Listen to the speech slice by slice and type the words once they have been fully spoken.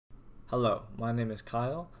Hello, my name is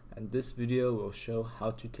Kyle, and this video will show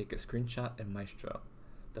how to take a screenshot in Maestro.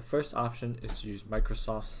 The first option is to use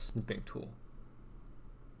Microsoft's snipping tool.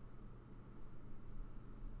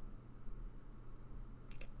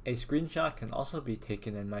 A screenshot can also be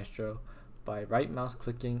taken in Maestro by right mouse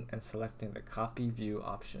clicking and selecting the Copy View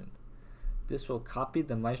option. This will copy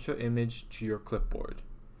the Maestro image to your clipboard.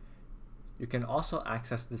 You can also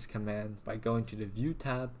access this command by going to the View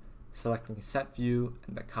tab, selecting Set View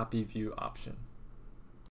and the Copy View option.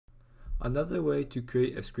 Another way to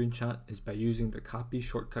create a screenshot is by using the copy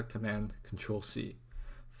shortcut command Ctrl+C.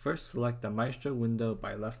 First select the Maestro window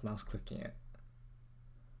by left mouse clicking it.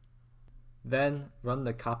 Then run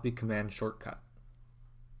the copy command shortcut.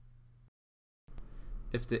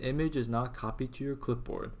 If the image is not copied to your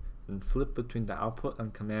clipboard, then flip between the output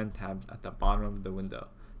and command tabs at the bottom of the window.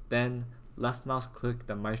 Then left mouse click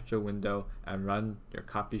the Maestro window and run your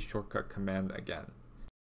copy shortcut command again.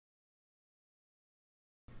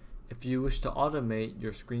 If you wish to automate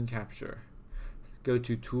your screen capture, go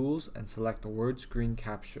to Tools and select Word Screen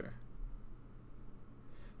Capture.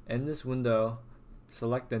 In this window,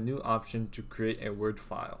 select the new option to create a Word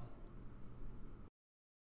file.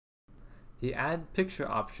 The Add Picture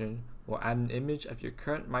option will add an image of your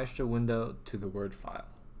current Maestro window to the Word file.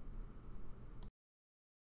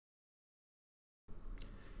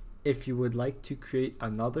 If you would like to create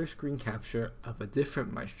another screen capture of a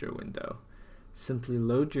different Maestro window, simply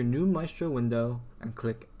load your new Maestro window and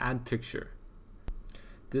click Add Picture.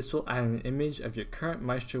 This will add an image of your current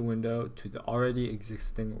Maestro window to the already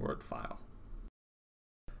existing Word file.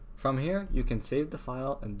 From here, you can save the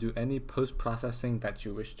file and do any post-processing that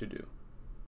you wish to do.